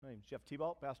name's Jeff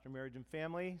Thibault, pastor of Marriage and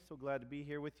Family. So glad to be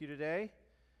here with you today.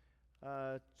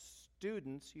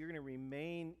 Students, you're going to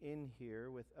remain in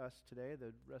here with us today.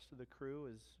 The rest of the crew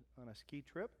is on a ski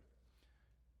trip.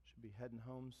 Should be heading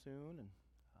home soon. And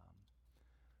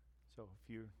so if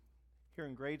you're here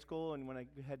in grade school and when I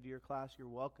head to your class, you're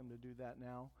welcome to do that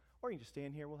now. Or you can just stay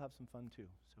in here. We'll have some fun too.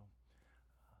 So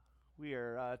we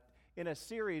are in a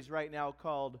series right now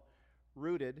called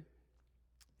Rooted.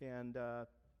 And the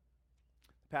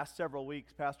past several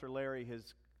weeks, Pastor Larry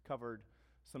has covered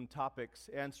some topics,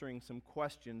 answering some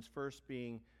questions. First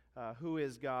being, who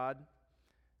is God?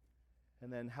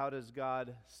 And then, how does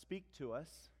God speak to us?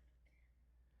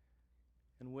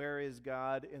 And where is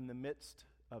God in the midst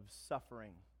of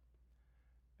suffering?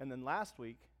 And then last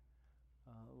week,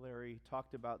 Larry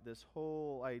talked about this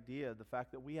whole idea, the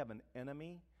fact that we have an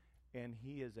enemy and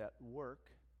he is at work.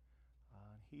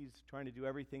 He's trying to do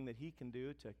everything that he can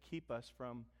do to keep us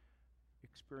from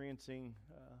experiencing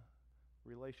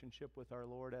relationship with our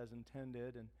Lord as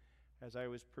intended. And as I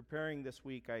was preparing this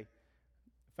week, I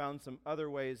found some other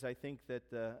ways I think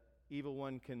that the evil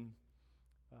one can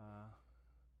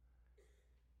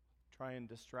try and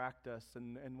distract us.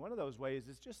 And one of those ways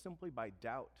is just simply by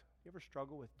doubt. You ever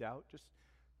struggle with doubt? Just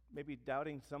maybe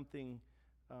doubting something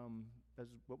as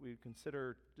what we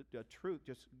consider a truth,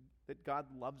 just that God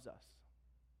loves us.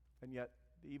 And yet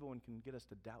the evil one can get us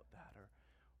to doubt that,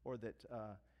 or that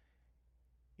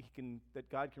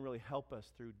that God can really help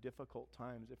us through difficult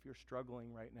times. If you're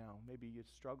struggling right now, maybe you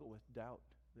struggle with doubt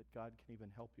that God can even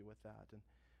help you with that,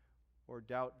 or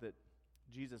doubt that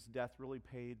Jesus' death really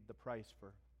paid the price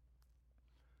for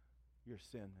your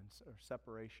sin or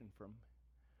separation from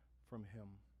Him.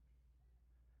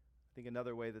 I think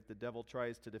another way that the devil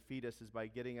tries to defeat us is by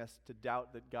getting us to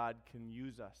doubt that God can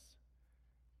use us.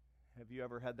 Have you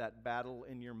ever had that battle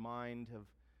in your mind of,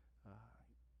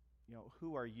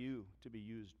 who are you to be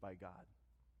used by God?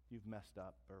 You've messed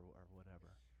up or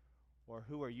whatever. Or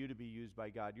who are you to be used by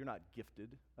God? You're not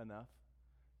gifted enough.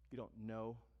 You don't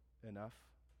know enough.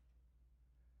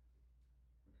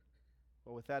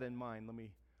 Well, with that in mind, let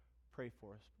me pray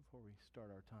for us before we start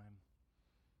our time.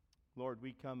 Lord,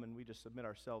 we come and we just submit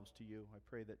ourselves to you. I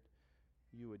pray that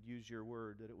you would use your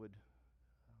word, that it would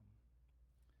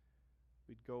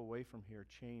we'd go away from here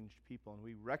changed people, and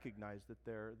we recognize that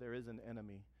there is an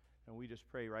enemy, and we just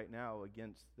pray right now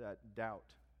against that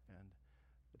doubt, and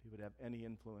that he would have any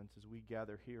influence as we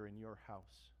gather here in your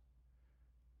house.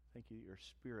 Thank you that your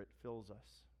Spirit fills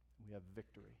us, and we have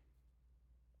victory.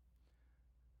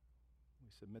 We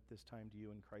submit this time to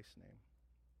you in Christ's name.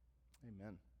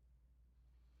 Amen.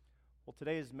 Well,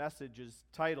 today's message is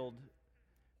titled,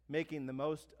 Making the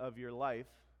Most of Your Life,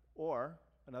 or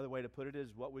another way to put it is,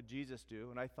 what would Jesus do?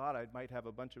 And I thought I might have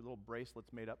a bunch of little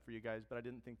bracelets made up for you guys, but I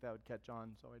didn't think that would catch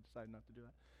on, so I decided not to do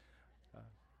that.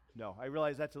 No, I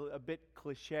realize that's a bit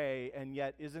cliche, and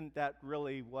yet isn't that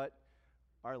really what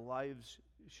our lives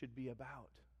should be about?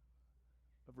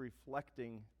 Of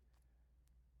reflecting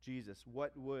Jesus.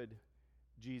 What would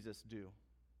Jesus do?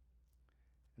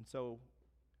 And so,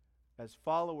 as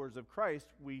followers of Christ,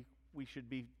 we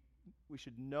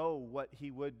should know what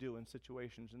he would do in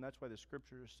situations, and that's why the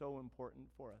Scripture is so important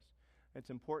for us. It's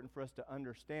important for us to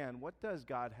understand, what does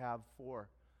God have for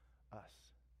us?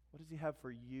 What does he have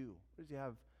for you? What does he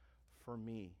have for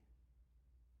me?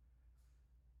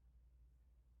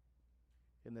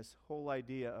 In this whole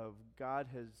idea of God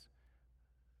has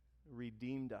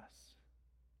redeemed us.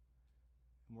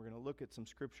 And we're going to look at some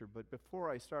Scripture, but before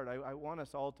I start, I want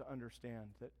us all to understand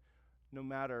that no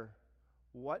matter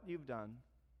what you've done,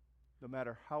 no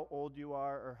matter how old you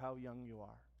are or how young you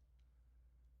are,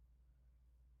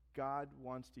 God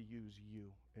wants to use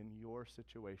you in your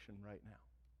situation right now.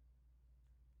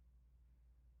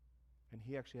 And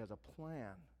he actually has a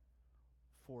plan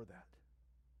for that.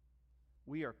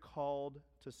 We are called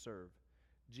to serve.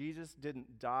 Jesus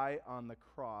didn't die on the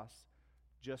cross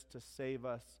just to save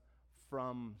us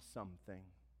from something,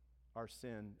 our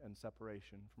sin and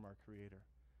separation from our Creator.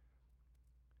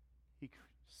 He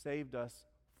saved us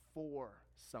for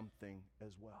something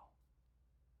as well.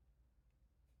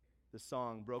 The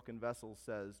song Broken Vessels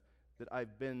says that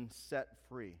I've been set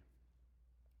free.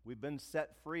 We've been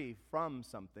set free from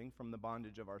something, from the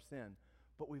bondage of our sin,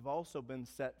 but we've also been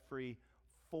set free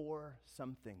for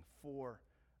something, for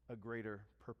a greater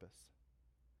purpose.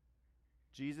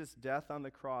 Jesus' death on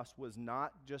the cross was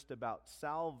not just about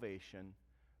salvation,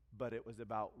 but it was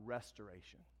about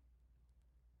restoration.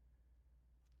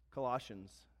 Colossians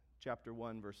chapter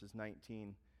 1, verses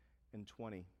 19 and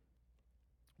 20.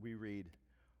 We read,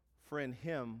 For in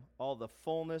him all the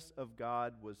fullness of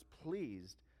God was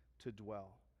pleased to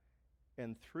dwell,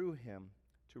 and through him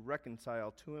to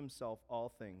reconcile to himself all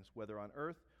things, whether on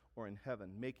earth or in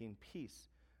heaven, making peace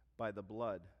by the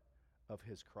blood of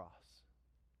his cross.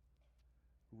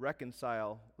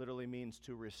 Reconcile literally means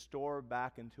to restore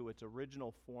back into its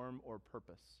original form or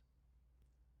purpose.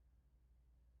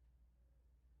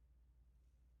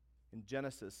 In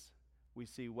Genesis, we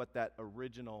see what that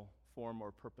original form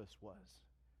or purpose was.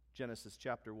 Genesis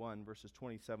chapter 1, verses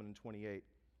 27 and 28.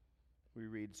 We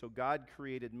read, "So God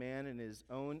created man in his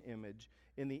own image.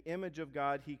 In the image of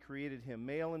God he created him,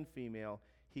 male and female,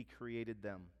 he created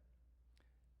them.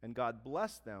 And God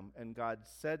blessed them, and God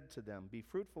said to them, 'Be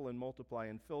fruitful and multiply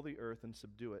and fill the earth and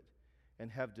subdue it,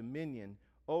 and have dominion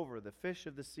over the fish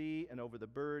of the sea and over the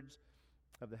birds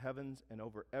of the heavens and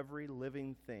over every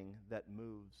living thing that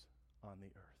moves on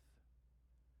the earth.'"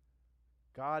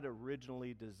 God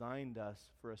originally designed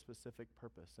us for a specific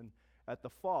purpose. And at the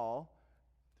fall,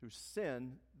 through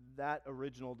sin, that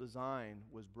original design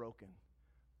was broken.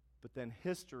 But then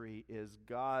history is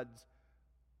God's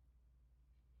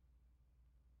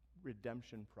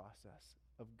redemption process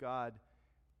of God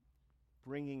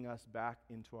bringing us back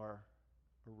into our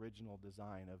original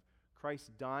design, of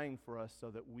Christ dying for us so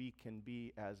that we can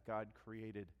be as God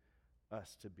created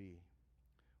us to be.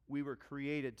 We were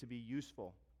created to be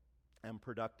useful and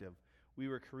productive. We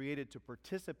were created to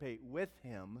participate with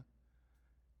him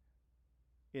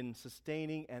in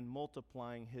sustaining and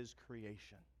multiplying his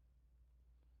creation.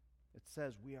 It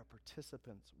says we are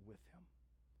participants with him.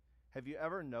 Have you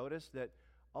ever noticed that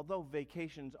although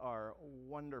vacations are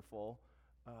wonderful,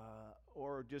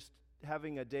 or just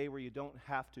having a day where you don't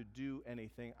have to do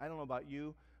anything, I don't know about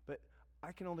you, but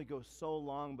I can only go so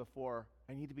long before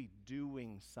I need to be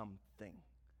doing something.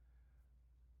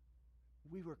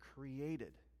 We were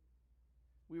created.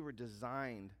 We were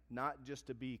designed not just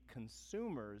to be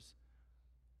consumers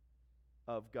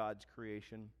of God's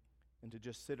creation and to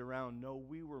just sit around. No,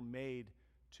 we were made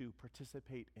to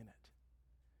participate in it.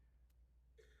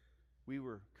 We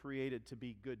were created to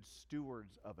be good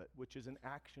stewards of it, which is an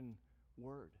action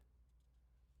word.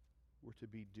 We're to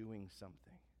be doing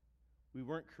something. We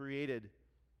weren't created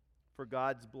for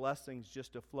God's blessings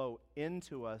just to flow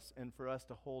into us and for us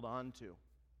to hold on to.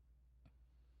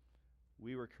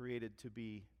 We were created to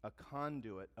be a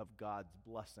conduit of God's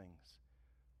blessings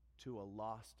to a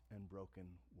lost and broken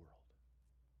world.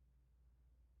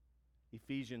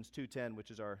 Ephesians 2:10,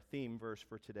 which is our theme verse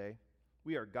for today.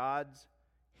 We are God's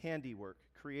handiwork,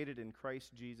 created in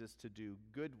Christ Jesus to do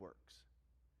good works,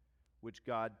 which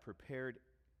God prepared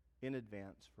in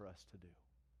advance for us to do.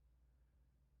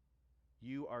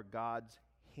 You are God's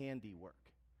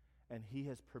handiwork, and he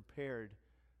has prepared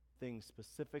things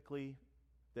specifically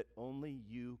that only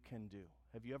you can do.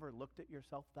 Have you ever looked at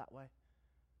yourself that way?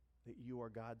 That you are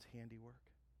God's handiwork?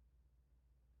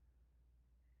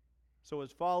 So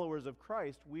as followers of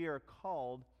Christ, we are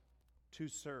called to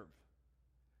serve.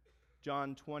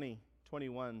 John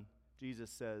 20:21,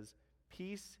 Jesus says,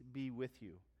 "Peace be with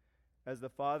you. As the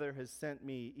Father has sent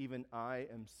me, even I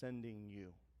am sending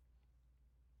you."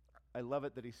 I love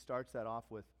it that he starts that off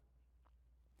with,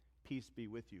 "Peace be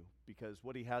with you," because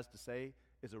what he has to say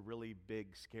is a really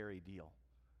big, scary deal.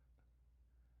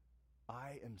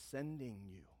 I am sending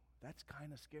you. That's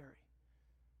kind of scary.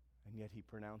 And yet he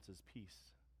pronounces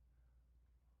peace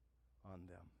on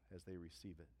them as they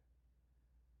receive it.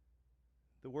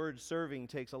 The word serving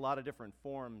takes a lot of different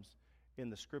forms in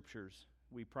the Scriptures.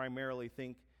 We primarily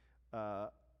think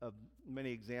of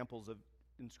many examples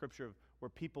in Scripture where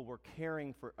people were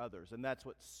caring for others, and that's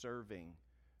what serving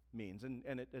means, and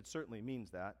it certainly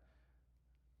means that.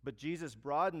 But Jesus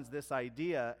broadens this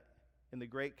idea in the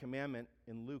Great Commandment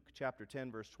in Luke chapter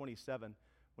 10, verse 27,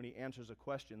 when he answers a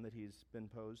question that he's been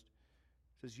posed.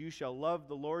 He says, "You shall love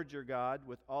the Lord your God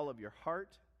with all of your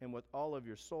heart, and with all of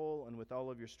your soul, and with all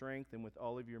of your strength, and with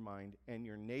all of your mind, and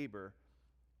your neighbor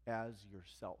as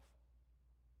yourself."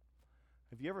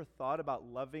 Have you ever thought about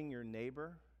loving your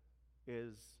neighbor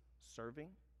is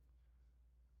serving?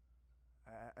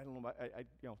 I don't know about,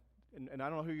 and I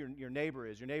don't know who your neighbor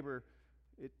is. Your neighbor,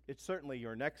 it's certainly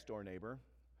your next door neighbor,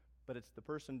 but it's the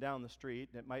person down the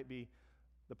street. It might be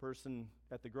the person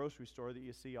at the grocery store that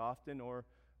you see often, or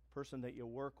person that you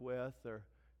work with, or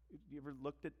you ever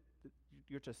looked at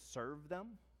you're to serve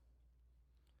them?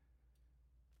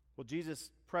 Well,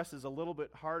 Jesus presses a little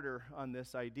bit harder on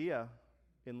this idea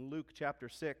in Luke chapter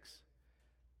 6,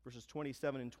 verses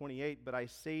 27 and 28. "But I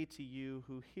say to you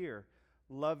who hear,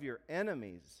 love your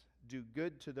enemies, do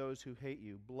good to those who hate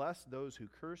you, bless those who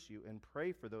curse you, and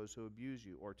pray for those who abuse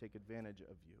you or take advantage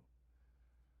of you."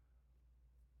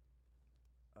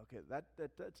 Okay,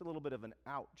 that's a little bit of an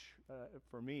ouch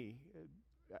for me.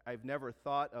 I've never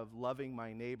thought of loving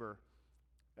my neighbor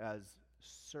as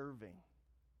serving.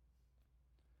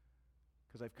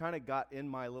 Because I've kind of got in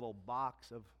my little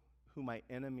box of who my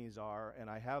enemies are, and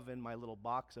I have in my little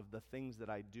box of the things that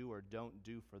I do or don't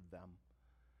do for them.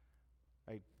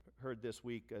 I heard this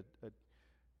week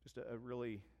just a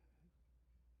really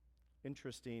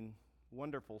interesting,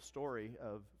 wonderful story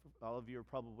of, all of you are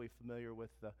probably familiar with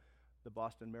the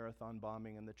Boston Marathon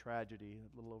bombing and the tragedy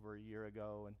a little over a year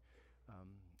ago, and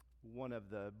one of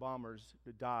the bombers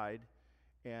died,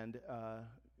 and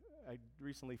I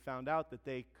recently found out that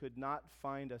they could not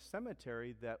find a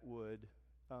cemetery that would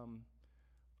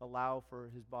allow for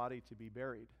his body to be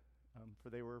buried, for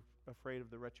they were afraid of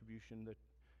the retribution,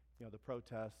 the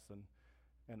protests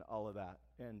and all of that.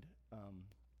 And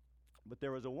but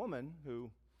there was a woman who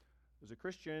was a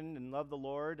Christian and loved the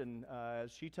Lord, and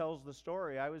as she tells the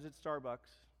story, I was at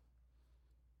Starbucks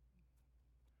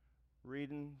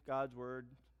reading God's Word,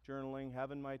 journaling,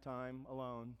 having my time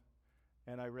alone,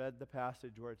 and I read the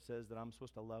passage where it says that I'm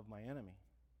supposed to love my enemy.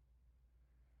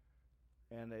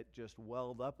 And it just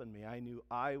welled up in me. I knew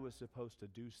I was supposed to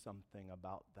do something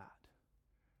about that.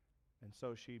 And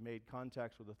so she made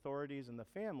contacts with authorities and the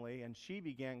family, and she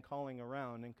began calling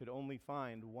around and could only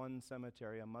find one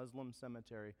cemetery, a Muslim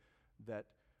cemetery, that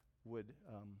would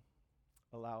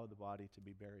allow the body to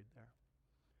be buried there.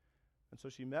 And so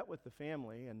she met with the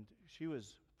family, and she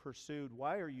was pursued.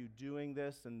 Why are you doing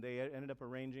this? And they ended up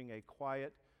arranging a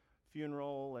quiet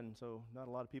funeral, and so not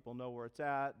a lot of people know where it's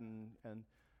at.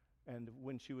 And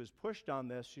when she was pushed on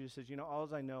this, she says, all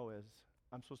I know is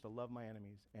I'm supposed to love my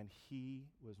enemies, and he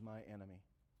was my enemy.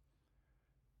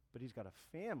 But he's got a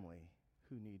family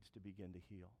who needs to begin to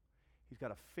heal. He's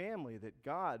got a family that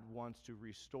God wants to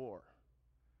restore.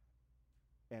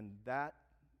 And that,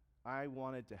 I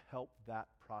wanted to help that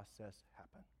process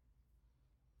happen.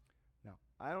 Now,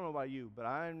 I don't know about you, but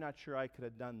I'm not sure I could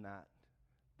have done that.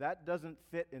 That doesn't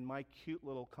fit in my cute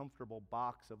little comfortable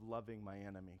box of loving my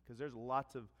enemy, because there's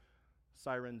lots of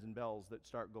sirens and bells that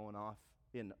start going off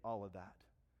in all of that.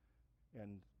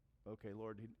 And, okay,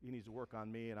 Lord, he needs to work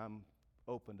on me, and I'm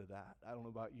open to that. I don't know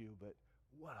about you, but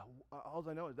all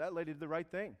I know is that lady did the right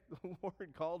thing. The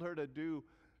Lord called her to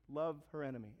love her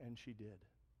enemy, and she did.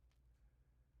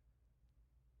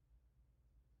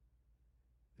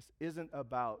 This isn't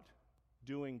about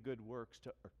doing good works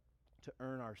to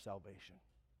earn our salvation.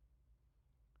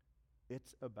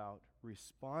 It's about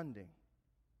responding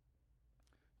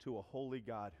to a holy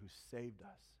God who saved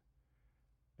us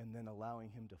and then allowing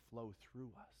him to flow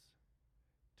through us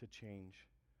to change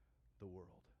the world.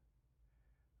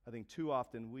 I think too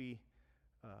often we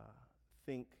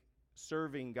think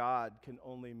serving God can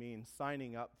only mean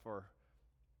signing up for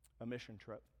a mission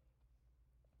trip,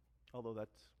 although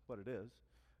that's what it is,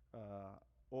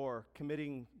 or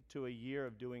committing to a year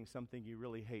of doing something you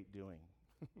really hate doing.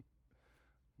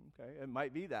 Okay, it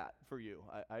might be that for you.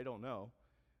 I don't know.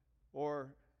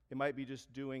 Or it might be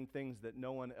just doing things that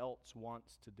no one else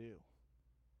wants to do.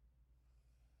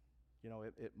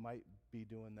 It might be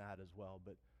doing that as well,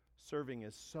 but serving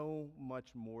is so much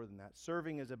more than that.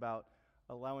 Serving is about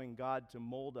allowing God to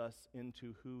mold us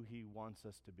into who he wants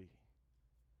us to be.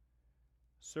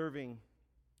 Serving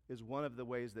is one of the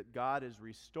ways that God is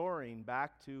restoring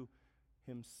back to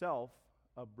himself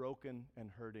a broken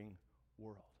and hurting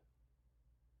world.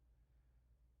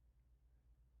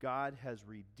 God has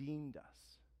redeemed us.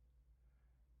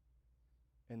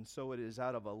 And so it is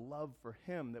out of a love for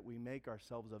him that we make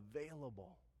ourselves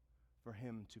available for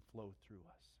him to flow through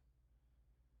us.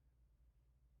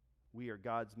 We are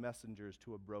God's messengers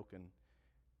to a broken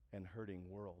and hurting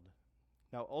world.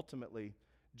 Now, ultimately,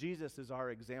 Jesus is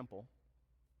our example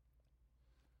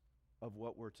of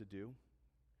what we're to do.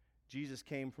 Jesus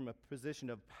came from a position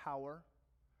of power,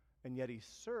 and yet he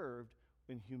served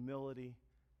in humility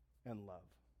and love.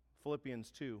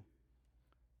 Philippians 2,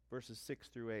 verses 6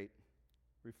 through 8,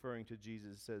 referring to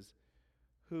Jesus, says,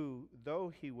 who,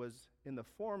 though he was in the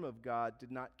form of God,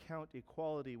 did not count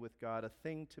equality with God a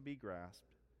thing to be grasped,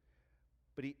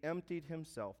 but he emptied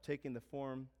himself, taking the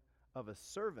form of a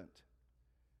servant,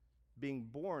 being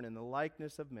born in the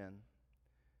likeness of men,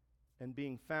 and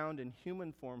being found in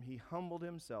human form, he humbled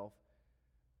himself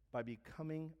by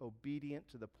becoming obedient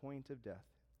to the point of death,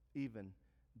 even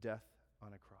death on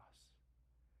a cross.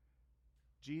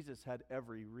 Jesus had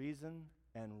every reason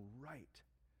and right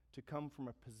to come from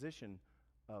a position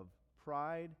of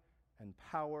pride and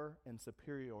power and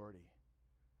superiority,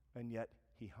 and yet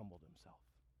he humbled himself.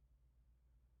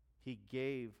 He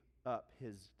gave up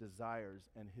his desires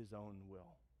and his own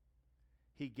will.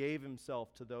 He gave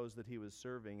himself to those that he was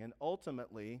serving, and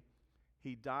ultimately,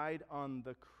 he died on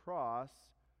the cross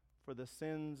for the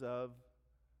sins of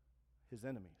his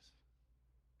enemies.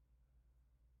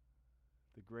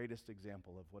 greatest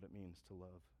example of what it means to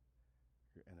love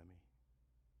your enemy.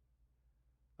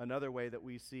 Another way that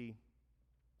we see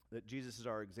that Jesus is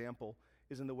our example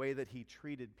is in the way that he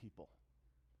treated people.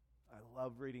 I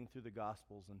love reading through the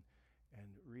Gospels and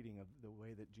reading of the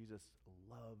way that Jesus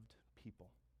loved people.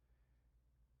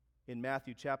 In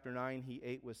Matthew chapter 9, he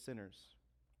ate with sinners.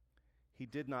 He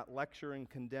did not lecture and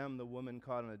condemn the woman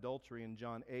caught in adultery in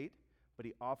John 8, but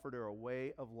he offered her a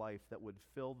way of life that would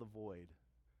fill the void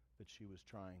that she was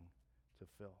trying to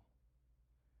fill.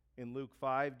 In Luke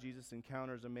 5, Jesus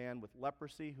encounters a man with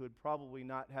leprosy who had probably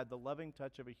not had the loving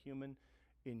touch of a human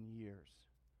in years.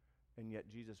 And yet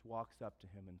Jesus walks up to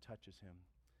him and touches him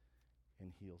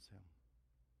and heals him.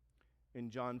 In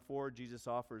John 4, Jesus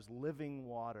offers living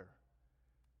water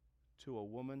to a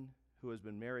woman who has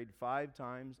been married 5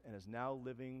 times and is now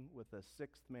living with a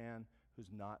 6th man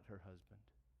who's not her husband.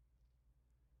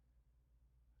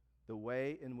 The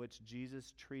way in which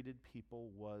Jesus treated people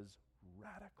was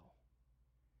radical.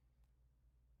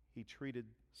 He treated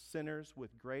sinners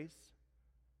with grace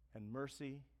and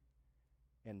mercy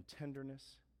and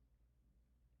tenderness,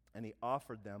 and he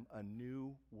offered them a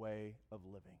new way of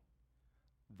living.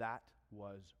 That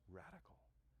was radical.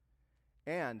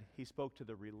 And he spoke to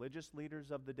the religious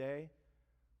leaders of the day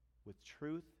with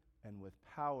truth and with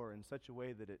power in such a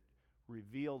way that it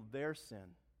revealed their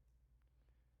sin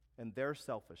and their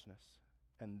selfishness,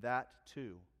 and that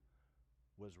too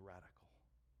was radical.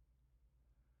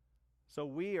 So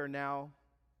we are now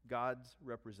God's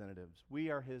representatives. We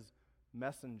are his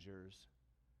messengers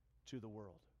to the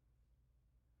world.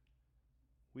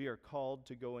 We are called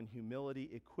to go in humility,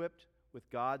 equipped with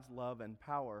God's love and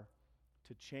power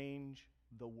to change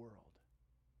the world.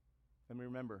 And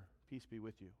remember, peace be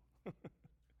with you.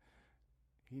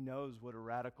 He knows what a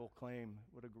radical claim,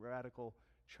 what a radical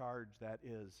charge that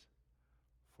is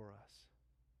for us.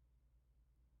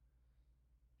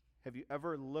 Have you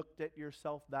ever looked at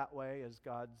yourself that way as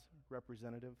God's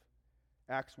representative?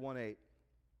 Acts 1:8.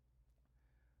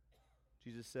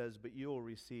 Jesus says, "But you will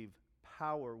receive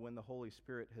power when the Holy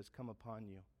Spirit has come upon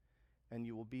you, and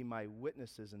you will be my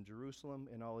witnesses in Jerusalem,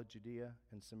 in all of Judea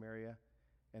and Samaria,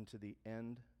 and to the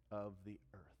end of the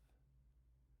earth."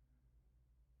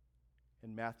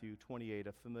 In Matthew 28,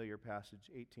 a familiar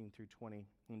passage, 18 through 20,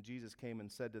 when Jesus came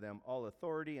and said to them, "All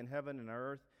authority in heaven and on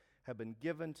earth have been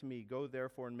given to me. Go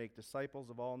therefore and make disciples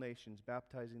of all nations,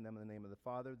 baptizing them in the name of the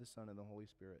Father, the Son, and the Holy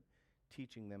Spirit,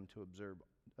 teaching them to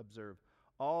observe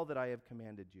all that I have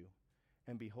commanded you.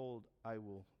 And behold, I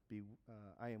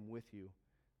am with you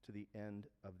to the end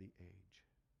of the age."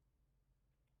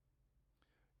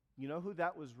 You know who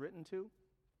that was written to?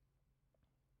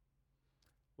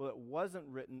 Well, it wasn't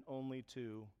written only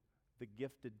to the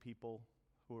gifted people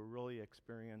who were really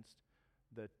experienced,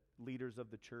 the leaders of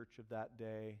the church of that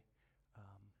day.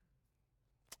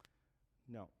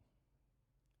 No.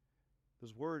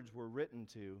 Those words were written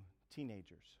to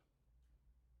teenagers,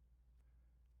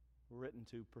 were written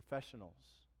to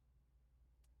professionals.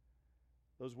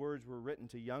 Those words were written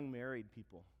to young married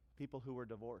people, people who were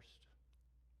divorced,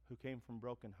 who came from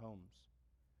broken homes.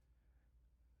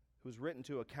 It was written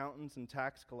to accountants and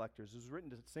tax collectors. It was written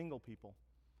to single people,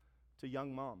 to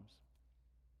young moms,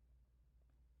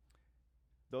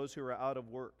 those who are out of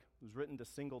work. It was written to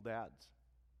single dads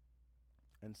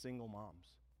and single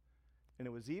moms. And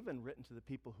it was even written to the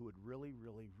people who had really,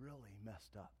 really, really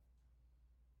messed up.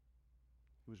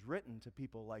 It was written to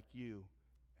people like you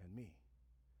and me.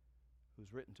 It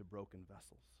was written to broken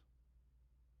vessels.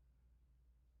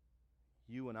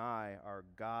 You and I are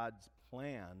God's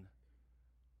plan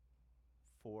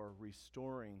for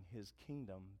restoring his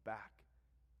kingdom back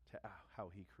to how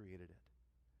he created it.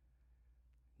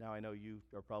 Now, I know you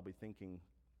are probably thinking,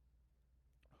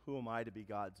 who am I to be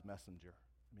God's messenger?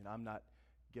 I mean, I'm not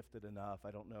gifted enough.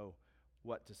 I don't know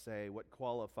what to say. What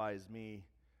qualifies me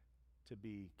to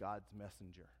be God's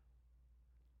messenger?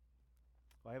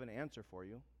 Well, I have an answer for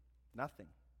you. Nothing.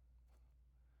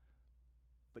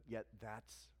 But yet,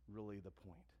 that's really the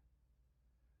point.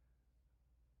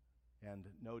 And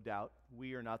no doubt,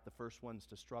 we are not the first ones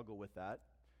to struggle with that.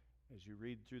 As you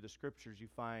read through the scriptures, you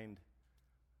find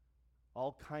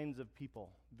all kinds of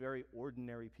people, very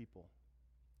ordinary people,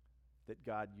 that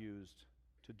God used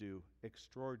to do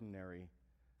extraordinary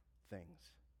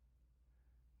things.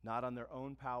 Not on their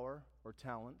own power or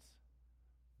talents,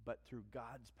 but through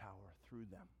God's power through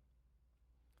them.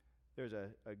 There's a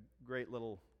great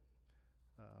little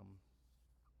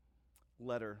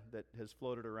letter that has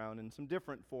floated around in some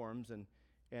different forms,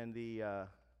 and the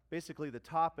basically the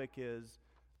topic is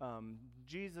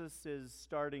Jesus is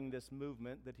starting this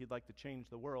movement that he'd like to change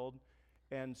the world,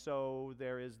 and so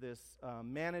there is this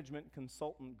management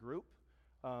consultant group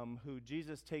who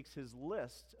Jesus takes his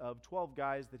list of 12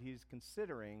 guys that he's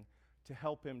considering to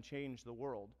help him change the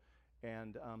world.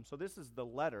 And so this is the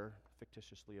letter,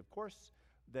 fictitiously of course,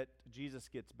 that Jesus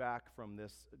gets back from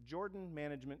this Jordan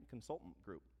Management Consultant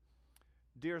Group.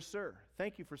 Dear sir,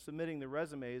 thank you for submitting the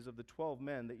resumes of the 12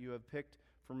 men that you have picked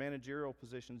for managerial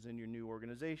positions in your new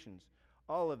organizations.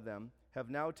 All of them have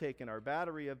now taken our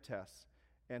battery of tests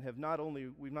and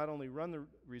we've not only run the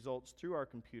results through our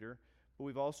computer, but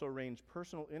we've also arranged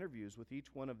personal interviews with each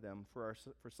one of them for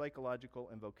psychological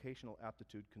and vocational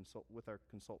aptitude with our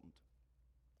consultant.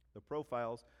 The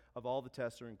profiles of all the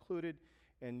tests are included,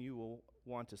 and you will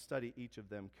want to study each of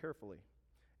them carefully.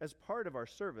 As part of our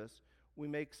service, we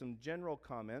make some general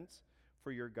comments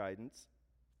for your guidance,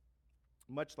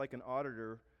 much like an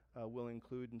auditor will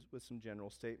include with some general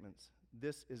statements.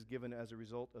 This is given as a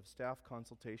result of staff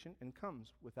consultation and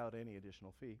comes without any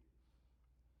additional fee.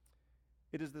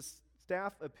 It is the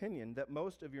staff opinion that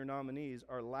most of your nominees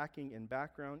are lacking in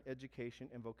background, education,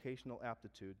 and vocational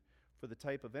aptitude for the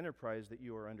type of enterprise that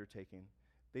you are undertaking.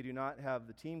 They do not have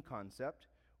the team concept.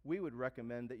 We would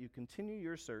recommend that you continue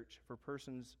your search for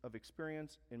persons of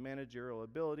experience in managerial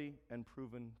ability and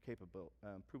proven capable.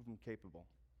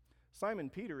 Simon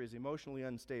Peter is emotionally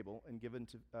unstable and given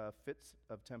to fits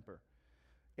of temper.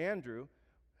 Andrew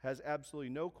has absolutely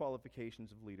no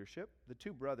qualifications of leadership. The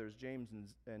two brothers, James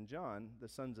and John, the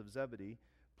sons of Zebedee,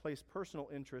 place personal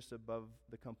interests above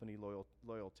the company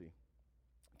loyalty.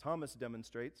 Thomas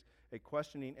demonstrates a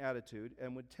questioning attitude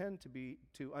and would tend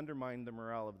to undermine the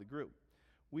morale of the group.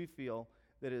 We feel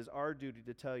that it is our duty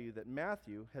to tell you that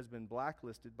Matthew has been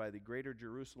blacklisted by the Greater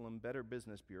Jerusalem Better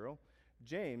Business Bureau.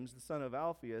 James, the son of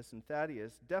Alphaeus, and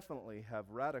Thaddeus definitely have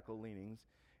radical leanings,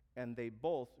 and they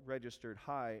both registered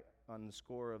high on the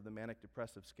score of the manic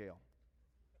depressive scale.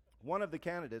 One of the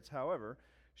candidates, however,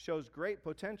 shows great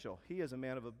potential. He is a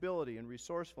man of ability and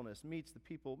resourcefulness, meets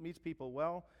people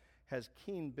well, has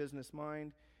keen business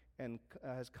mind, and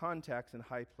has contacts in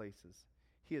high places.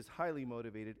 He is highly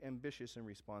motivated, ambitious, and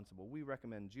responsible. We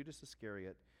recommend Judas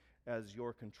Iscariot as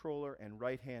your controller and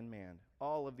right-hand man.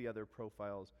 All of the other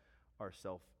profiles are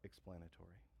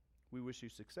self-explanatory. We wish you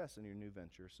success in your new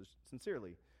venture.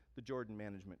 Sincerely, the Jordan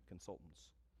Management Consultants.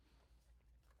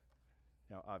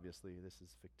 Now, obviously, this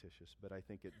is fictitious, but I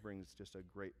think it brings just a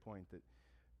great point that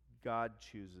God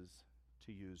chooses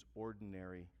to use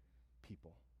ordinary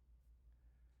people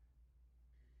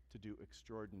to do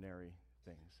extraordinary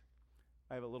things.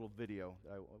 I have a little video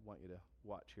that I want you to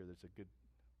watch here that's a good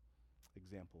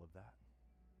example of that.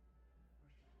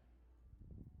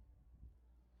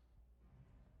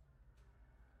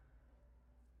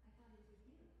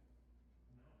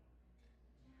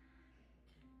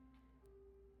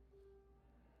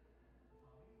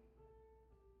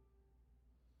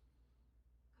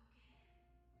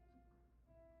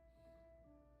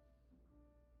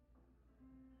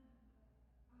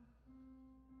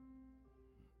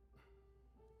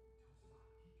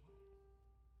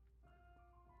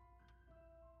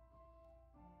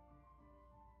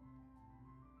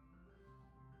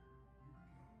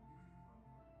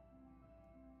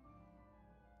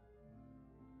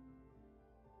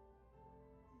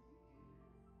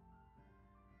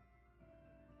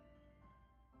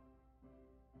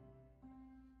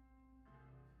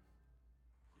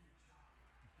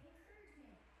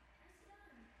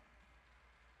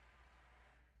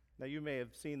 Now, you may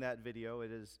have seen that video.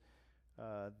 It is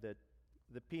that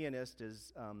the pianist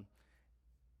is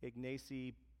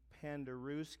Ignacy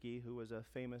Paderewski, who was a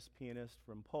famous pianist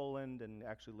from Poland and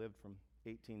actually lived from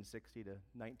 1860 to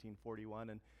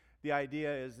 1941. And the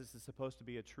idea is this is supposed to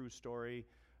be a true story.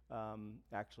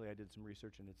 Actually, I did some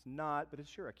research, and it's not, but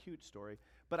it's sure a cute story.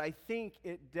 But I think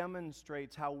it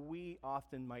demonstrates how we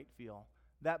often might feel.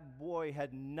 That boy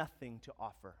had nothing to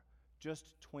offer,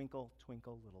 just twinkle,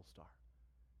 twinkle, little star.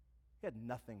 He had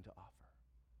nothing to offer.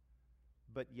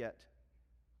 But yet,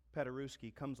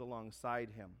 Paderewski comes alongside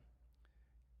him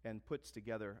and puts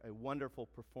together a wonderful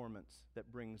performance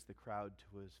that brings the crowd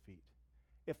to his feet.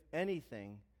 If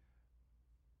anything,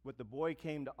 what the boy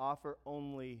came to offer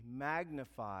only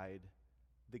magnified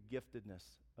the giftedness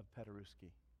of Paderewski.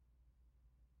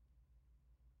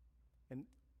 And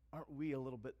aren't we a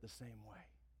little bit the same way?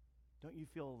 Don't you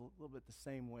feel a little bit the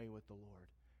same way with the Lord?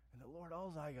 And the Lord,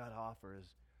 all I got to offer is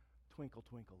twinkle,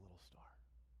 twinkle, little star.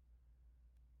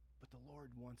 But the Lord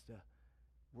wants to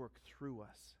work through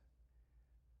us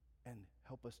and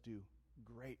help us do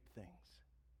great things.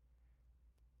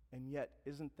 And yet,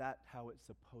 isn't that how it's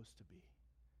supposed to be?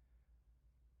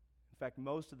 In fact,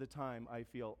 most of the time, I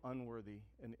feel unworthy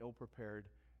and ill-prepared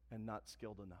and not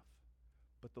skilled enough.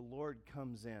 But the Lord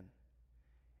comes in,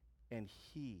 and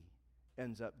He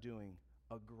ends up doing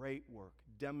a great work,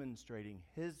 demonstrating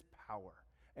his power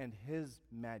and his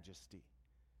majesty.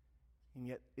 And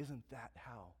yet, isn't that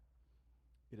how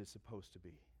it is supposed to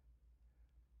be?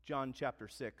 John chapter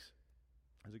 6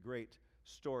 is a great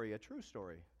story, a true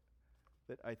story,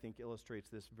 that I think illustrates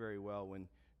this very well when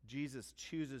Jesus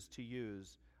chooses to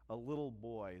use a little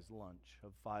boy's lunch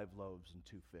of 5 loaves and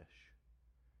 2 fish.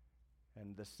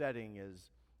 And the setting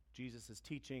is Jesus is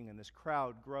teaching, and this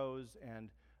crowd grows, and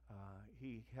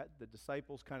he had the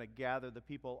disciples kind of gather the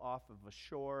people off of a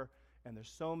shore, and there's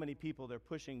so many people, they're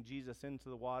pushing Jesus into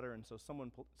the water, and so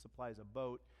someone supplies a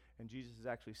boat, and Jesus is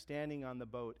actually standing on the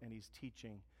boat, and he's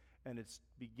teaching, and it's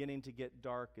beginning to get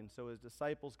dark, and so his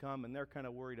disciples come, and they're kind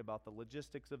of worried about the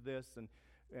logistics of this,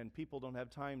 and people don't have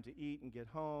time to eat and get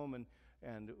home,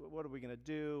 and what are we going to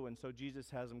do? And so Jesus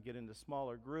has them get into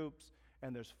smaller groups,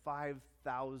 and there's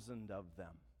 5,000 of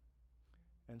them.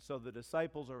 And so the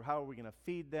disciples are, how are we going to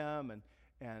feed them?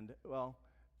 And well,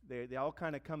 they all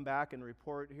kind of come back and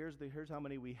report, here's how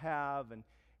many we have,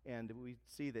 and we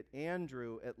see that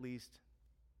Andrew at least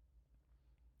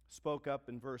spoke up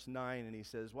in verse 9, and he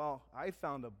says, well, I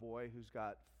found a boy who's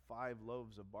got 5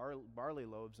 loaves of barley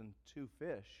loaves and 2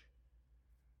 fish.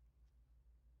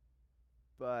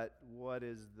 But what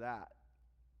is that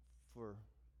for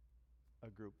a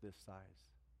group this size?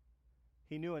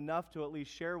 He knew enough to at least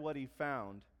share what he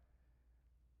found,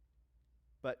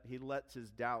 but he lets his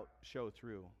doubt show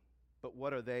through. But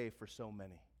what are they for so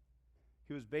many?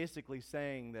 He was basically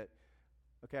saying that,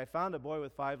 okay, I found a boy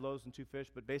with 5 loaves and 2 fish,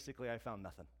 but basically I found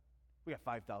nothing. We got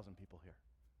 5,000 people here.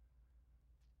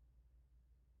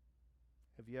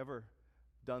 Have you ever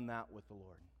done that with the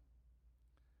Lord?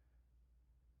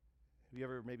 Have you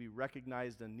ever maybe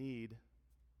recognized a need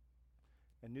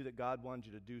and knew that God wanted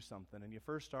you to do something, and you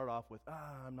first start off with,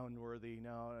 I'm unworthy,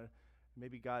 no,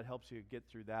 maybe God helps you get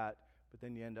through that, but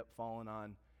then you end up falling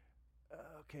on,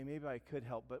 okay, maybe I could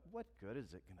help, but what good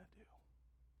is it going to do?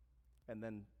 And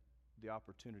then the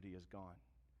opportunity is gone,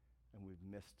 and we've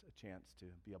missed a chance to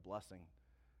be a blessing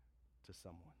to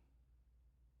someone.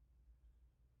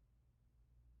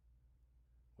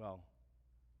 Well,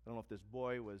 I don't know if this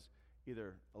boy was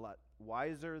either a lot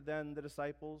wiser than the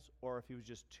disciples or if he was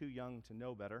just too young to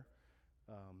know better.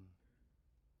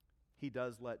 He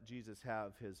does let Jesus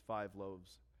have his 5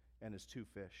 loaves and his 2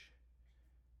 fish.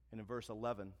 And in verse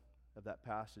 11 of that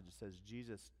passage it says,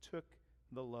 Jesus took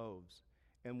the loaves,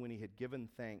 and when he had given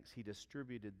thanks, he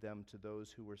distributed them to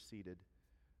those who were seated.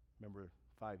 Remember,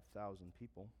 5,000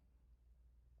 people.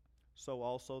 So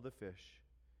also the fish,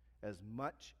 as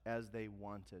much as they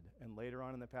wanted. And later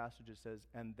on in the passage it says,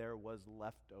 and there was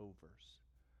leftovers.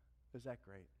 Is that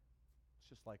great? It's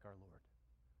just like our Lord.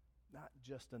 Not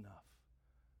just enough.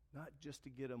 Not just to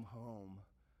get them home.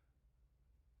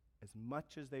 As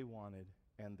much as they wanted,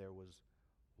 and there was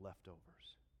leftovers.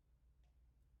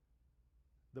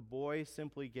 The boy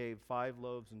simply gave 5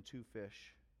 loaves and 2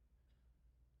 fish.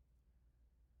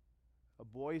 A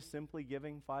boy simply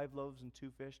giving 5 loaves and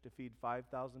 2 fish to feed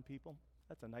 5,000 people?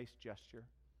 That's a nice gesture,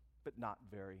 but not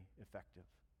very effective.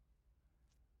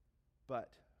 But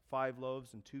 5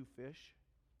 loaves and 2 fish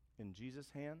in Jesus'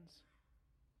 hands,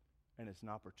 and it's an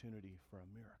opportunity for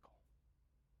a miracle.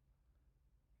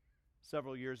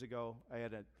 Several years ago, I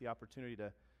had the opportunity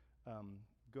to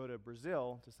go to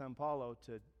Brazil, to São Paulo,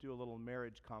 to do a little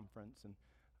marriage conference. And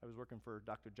I was working for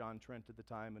Dr. John Trent at the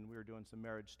time, and we were doing some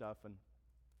marriage stuff. And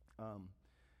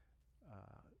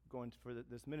going for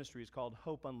this ministry is called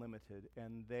Hope Unlimited,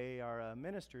 and they are a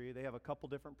ministry. They have a couple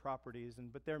different properties,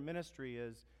 but their ministry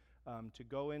is to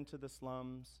go into the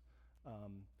slums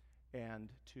and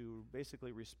to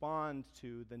basically respond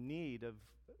to the need of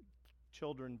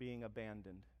children being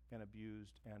abandoned and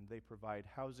abused, and they provide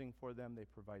housing for them, they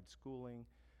provide schooling,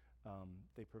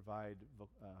 they provide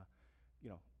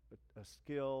a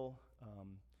skill,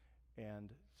 and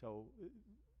so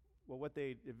what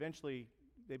they eventually,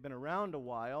 they've been around a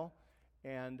while,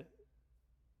 and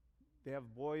they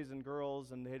have boys and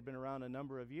girls, and they had been around a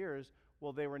number of years.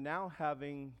 Well, they were now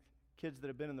having kids that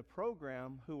have been in the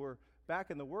program who were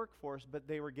back in the workforce, but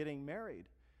they were getting married.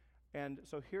 And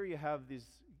so here you have these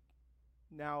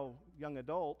now young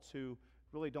adults who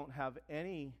really don't have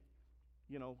any,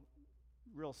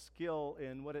 real skill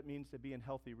in what it means to be in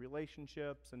healthy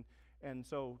relationships. And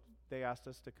so they asked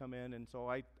us to come in, and so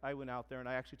I went out there, and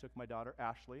I actually took my daughter,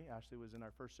 Ashley. Ashley was in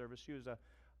our first service. She was a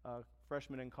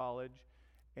freshman in college.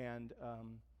 And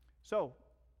so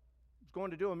I was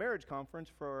going to do a marriage conference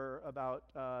for about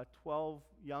 12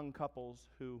 young couples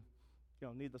who,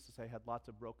 needless to say, had lots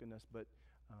of brokenness, but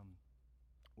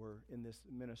were in this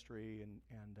ministry.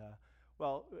 And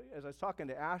Well, as I was talking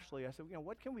to Ashley, I said,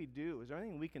 what can we do? Is there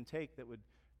anything we can take that would,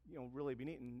 really be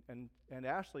neat? And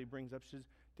Ashley brings up, she says,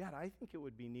 Dad, I think it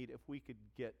would be neat if we could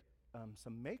get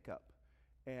some makeup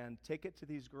and take it to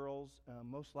these girls.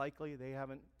 Most likely they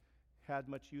haven't had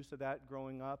much use of that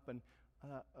growing up. And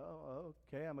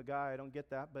okay, I'm a guy, I don't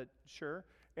get that, but sure.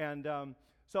 And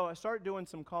so I start doing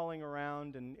some calling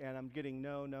around, and I'm getting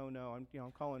no.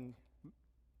 I'm calling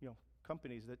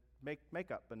companies that make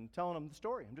makeup and telling them the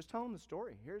story. I'm just telling them the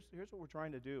story. Here's what we're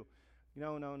trying to do.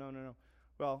 No.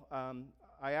 Well,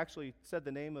 I actually said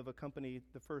the name of a company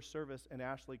the first service, and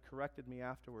Ashley corrected me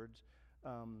afterwards,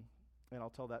 and I'll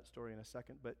tell that story in a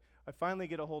second. But I finally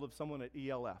get a hold of someone at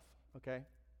ELF, okay?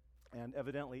 And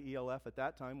evidently ELF at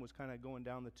that time was kind of going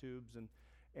down the tubes,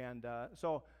 and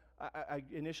so I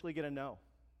initially get a no.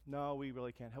 No, we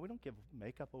really can't. We don't give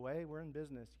makeup away. We're in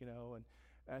business, And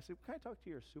I said, can I talk to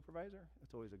your supervisor?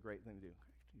 That's always a great thing to do.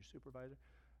 Your supervisor?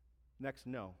 Next,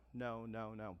 no.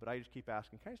 But I just keep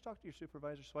asking, can I just talk to your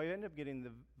supervisor? So I end up getting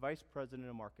the vice president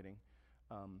of marketing,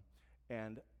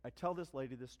 and I tell this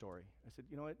lady this story. I said,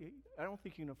 what? I don't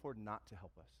think you can afford not to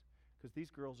help us, because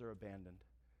these girls are abandoned.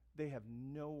 They have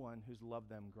no one who's loved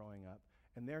them growing up,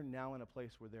 and they're now in a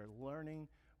place where they're learning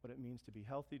what it means to be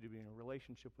healthy, to be in a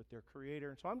relationship with their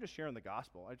Creator. And so I'm just sharing the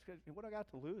gospel. What do I got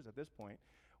to lose at this point?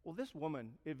 Well, this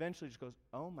woman eventually just goes,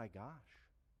 oh my gosh,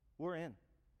 we're in.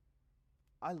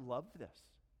 I love this.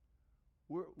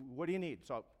 What do you need?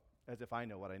 So, as if I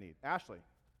know what I need. Ashley,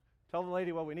 tell the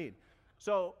lady what we need.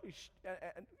 So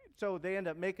they end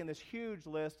up making this huge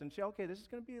list and say, okay, this is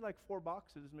going to be like 4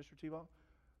 boxes, Mr. Tebow.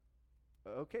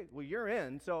 Okay, well, you're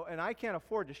in. So, and I can't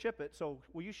afford to ship it. So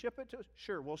will you ship it to us?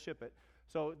 Sure, we'll ship it.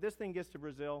 So this thing gets to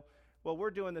Brazil. Well,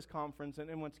 we're doing this conference,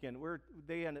 and once again,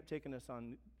 they end up taking us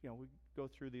on, we go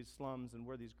through these slums and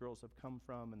where these girls have come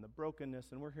from and the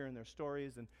brokenness, and we're hearing their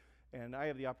stories, and I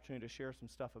have the opportunity to share some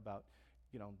stuff about,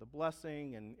 the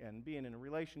blessing and being in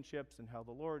relationships and how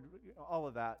the Lord, all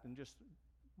of that, and just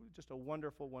a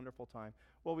wonderful, wonderful time.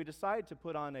 Well, we decide to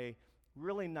put on a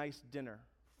really nice dinner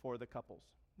for the couples.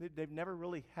 They've never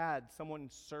really had someone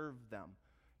serve them.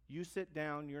 You sit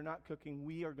down, you're not cooking,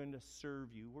 we are going to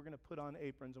serve you. We're going to put on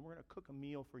aprons, and we're going to cook a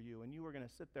meal for you, and you are going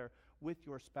to sit there with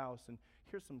your spouse, and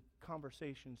here's some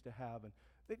conversations to have. And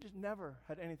they just never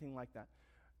had anything like that.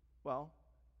 Well,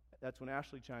 that's when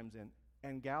Ashley chimes in.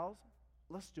 And gals,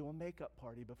 let's do a makeup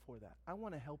party before that. I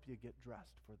want to help you get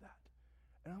dressed for that.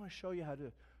 And I'm going to show you how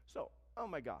to. So, oh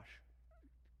my gosh,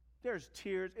 there's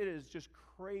tears. It is just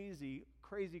crazy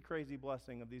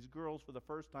blessing of these girls for the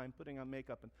first time putting on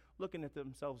makeup and looking at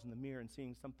themselves in the mirror and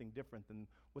seeing something different than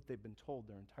what they've been told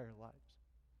their entire lives.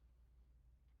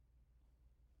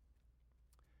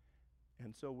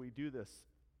 And so we do this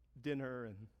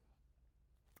dinner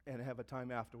and have a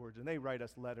time afterwards, and they write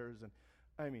us letters,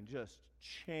 and just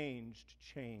changed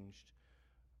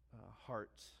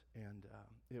hearts, and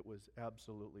it was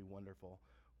absolutely wonderful.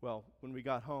 Well, when we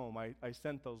got home, I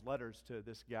sent those letters to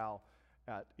this gal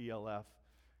at ELF,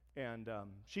 and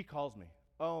she calls me.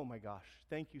 Oh my gosh,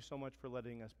 thank you so much for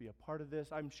letting us be a part of this.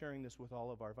 I'm sharing this with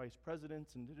all of our vice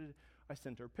presidents, and I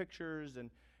sent her pictures,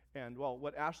 and well,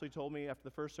 what Ashley told me after the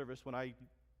first service when I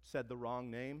said the wrong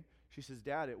name, she says,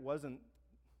 Dad, it wasn't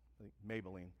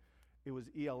Maybelline. It was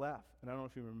ELF. And I don't know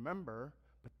if you remember,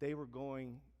 but they were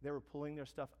pulling their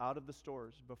stuff out of the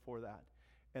stores before that.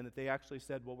 And that they actually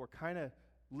said, well, we're kind of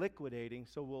liquidating,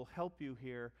 so we'll help you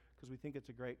here because we think it's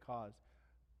a great cause.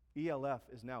 ELF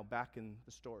is now back in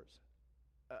the stores.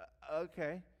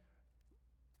 Okay.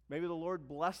 Maybe the Lord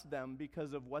blessed them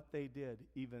because of what they did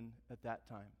even at that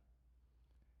time.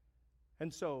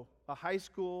 And so a high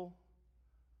school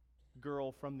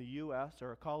girl from the U.S.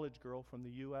 or a college girl from the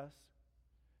U.S.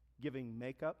 giving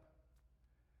makeup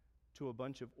to a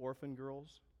bunch of orphan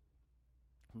girls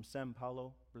from São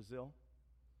Paulo, Brazil.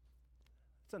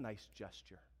 It's a nice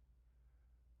gesture,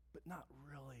 but not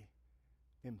really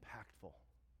impactful.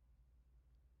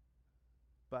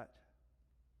 But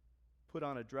put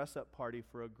on a dress-up party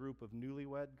for a group of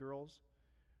newlywed girls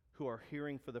who are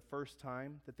hearing for the first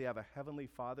time that they have a heavenly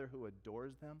Father who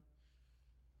adores them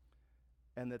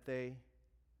and that they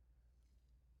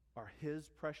are His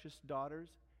precious daughters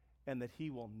and that He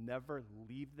will never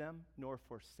leave them nor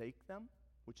forsake them,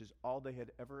 which is all they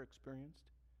had ever experienced.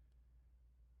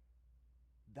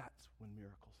 That's when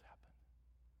miracles happen.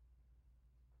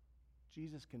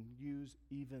 Jesus can use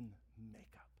even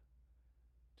makeup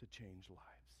to change lives.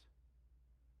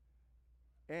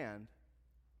 And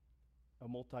a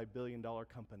multi-billion-dollar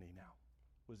company now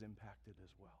was impacted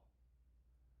as well.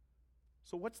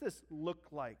 So what's this look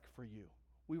like for you?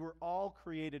 We were all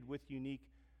created with unique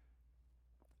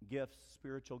gifts,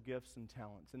 spiritual gifts and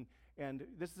talents. And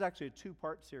this is actually a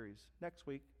two-part series. Next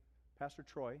week, Pastor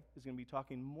Troy is going to be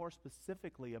talking more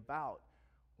specifically about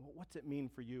what's it mean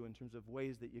for you in terms of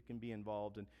ways that you can be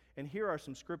involved. And here are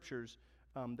some scriptures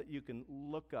that you can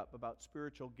look up about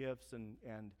spiritual gifts,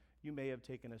 and you may have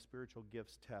taken a spiritual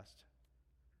gifts test.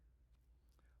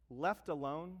 Left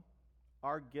alone,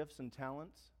 our gifts and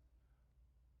talents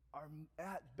are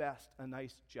at best a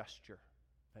nice gesture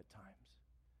at times.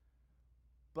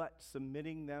 But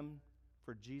submitting them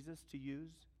for Jesus to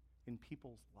use in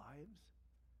people's lives,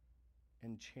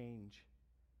 and change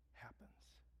happens.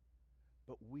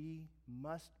 But we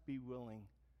must be willing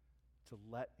to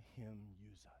let him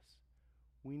use us.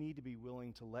 We need to be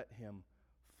willing to let him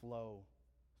flow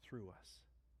through us.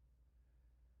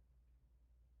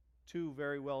 Two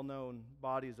very well-known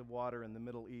bodies of water in the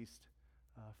Middle East.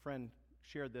 A friend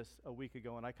shared this a week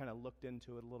ago, and I kind of looked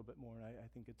into it a little bit more, and I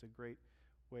think it's a great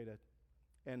way to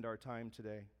end our time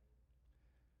today.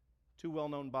 Two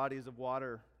well-known bodies of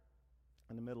water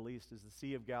in the Middle East is the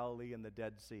Sea of Galilee and the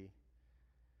Dead Sea.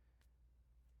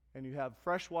 And you have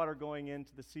fresh water going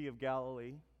into the Sea of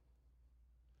Galilee,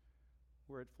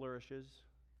 where it flourishes,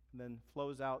 and then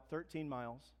flows out 13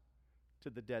 miles to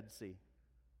the Dead Sea.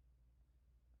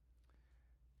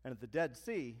 And at the Dead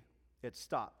Sea, it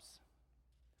stops.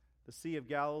 The Sea of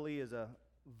Galilee is a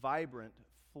vibrant,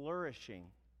 flourishing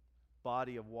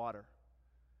body of water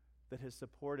that has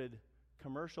supported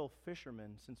commercial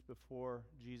fishermen since before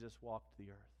Jesus walked the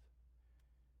earth.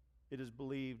 It is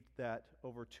believed that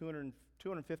over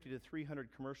 250 to 300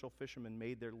 commercial fishermen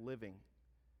made their living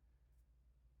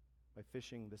by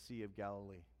fishing the Sea of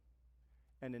Galilee.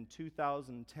 And in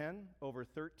 2010, over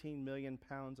 13 million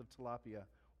pounds of tilapia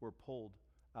were pulled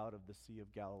out of the Sea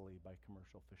of Galilee by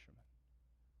commercial fishermen.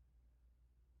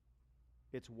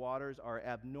 Its waters are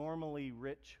abnormally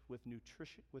rich with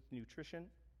nutrition,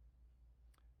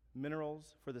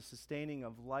 minerals for the sustaining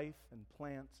of life and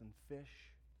plants and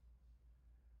fish.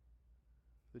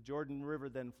 The Jordan River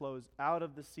then flows out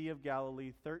of the Sea of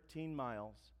Galilee 13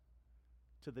 miles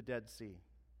to the Dead Sea.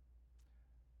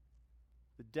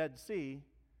 The Dead Sea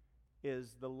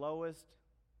is the lowest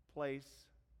place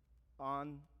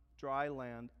on dry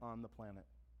land on the planet,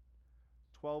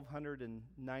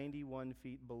 1,291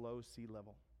 feet below sea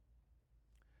level.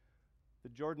 The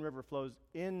Jordan River flows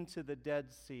into the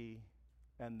Dead Sea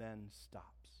and then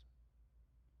stops.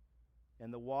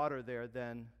 And the water there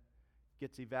then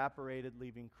gets evaporated,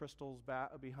 leaving crystals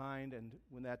behind, and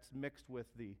when that's mixed with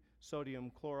the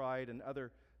sodium chloride and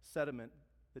other sediment,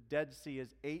 the Dead Sea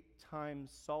is 8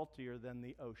 times saltier than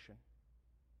the ocean.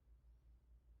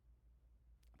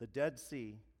 The Dead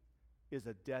Sea is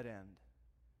a dead end,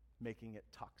 making it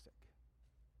toxic.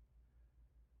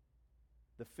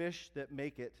 The fish that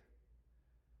make it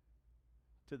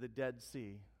to the Dead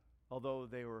Sea, although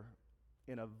they were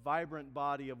in a vibrant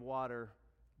body of water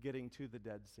getting to the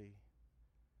Dead Sea,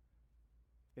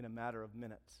 in a matter of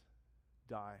minutes,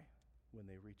 die when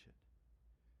they reach it.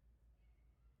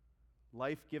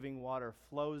 Life-giving water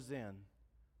flows in,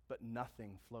 but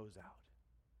nothing flows out.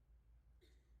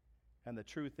 And the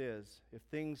truth is, if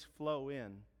things flow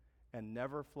in and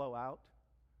never flow out,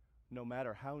 no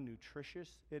matter how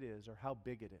nutritious it is or how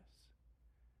big it is,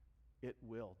 it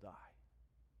will die.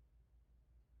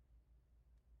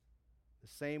 The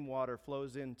same water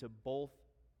flows into both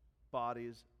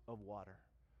bodies of water.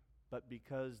 But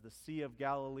because the Sea of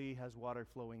Galilee has water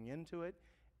flowing into it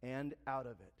and out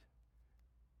of it,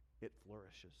 it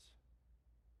flourishes.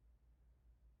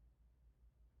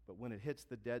 But when it hits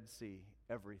the Dead Sea,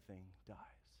 everything dies.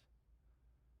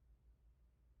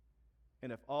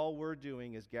 And if all we're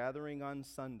doing is gathering on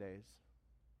Sundays,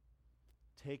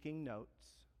 taking notes,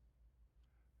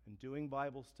 and doing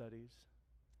Bible studies,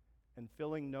 and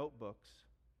filling notebooks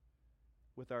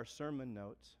with our sermon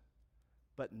notes,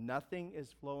 but nothing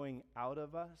is flowing out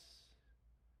of us,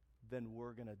 then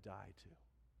we're going to die too.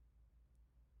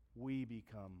 We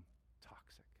become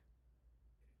toxic.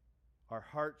 Our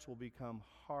hearts will become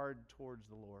hard towards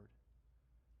the Lord.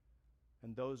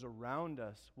 And those around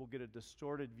us will get a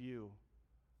distorted view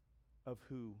of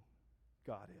who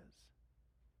God is.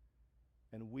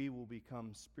 And we will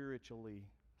become spiritually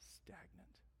stagnant.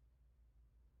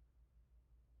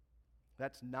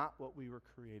 That's not what we were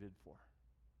created for.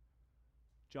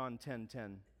 John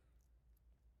 10:10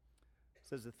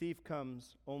 says, "The thief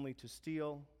comes only to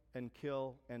steal and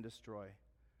kill and destroy.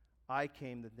 I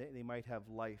came that they might have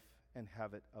life and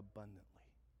have it abundantly."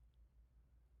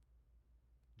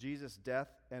 Jesus'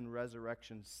 death and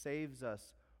resurrection saves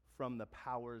us from the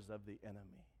powers of the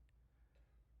enemy.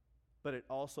 But it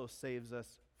also saves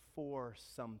us for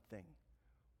something.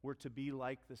 We're to be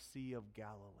like the Sea of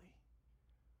Galilee,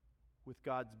 with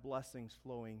God's blessings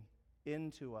flowing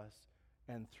into us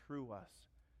and through us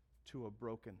to a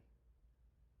broken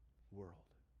world.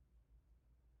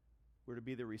 We're to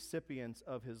be the recipients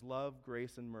of His love,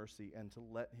 grace, and mercy, and to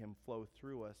let Him flow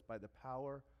through us by the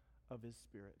power of His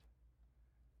Spirit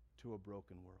to a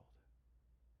broken world.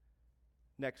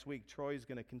 Next week, Troy's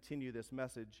going to continue this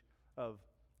message of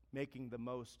making the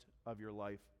most of your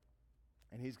life.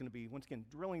 And he's going to be, once again,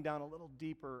 drilling down a little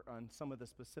deeper on some of the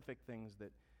specific things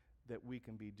that we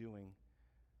can be doing.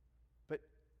 But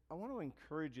I want to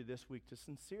encourage you this week to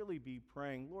sincerely be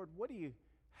praying, Lord, what do you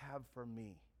have for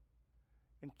me?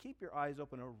 And keep your eyes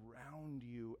open around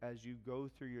you as you go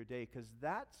through your day, because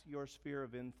that's your sphere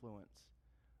of influence.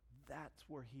 That's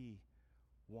where He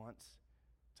wants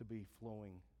to be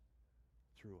flowing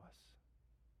through us.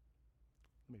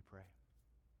 Let me pray.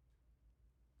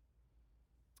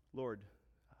 Lord,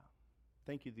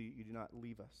 thank you that you do not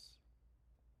leave us,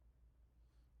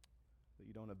 that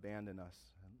you don't abandon us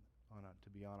to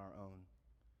be on our own.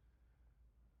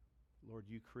 Lord,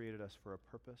 you created us for a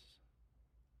purpose.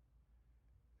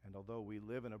 And although we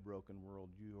live in a broken world,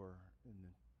 you are in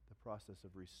the process of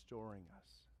restoring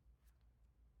us.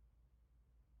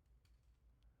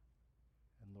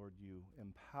 And Lord, you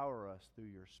empower us through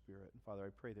your Spirit. And Father, I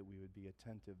pray that we would be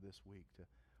attentive this week to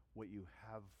what you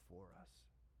have for us.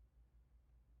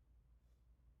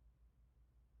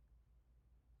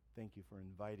 Thank you for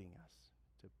inviting us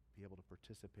to be able to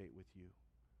participate with you.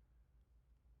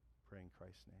 Pray in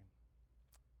Christ's name.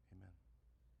 Amen.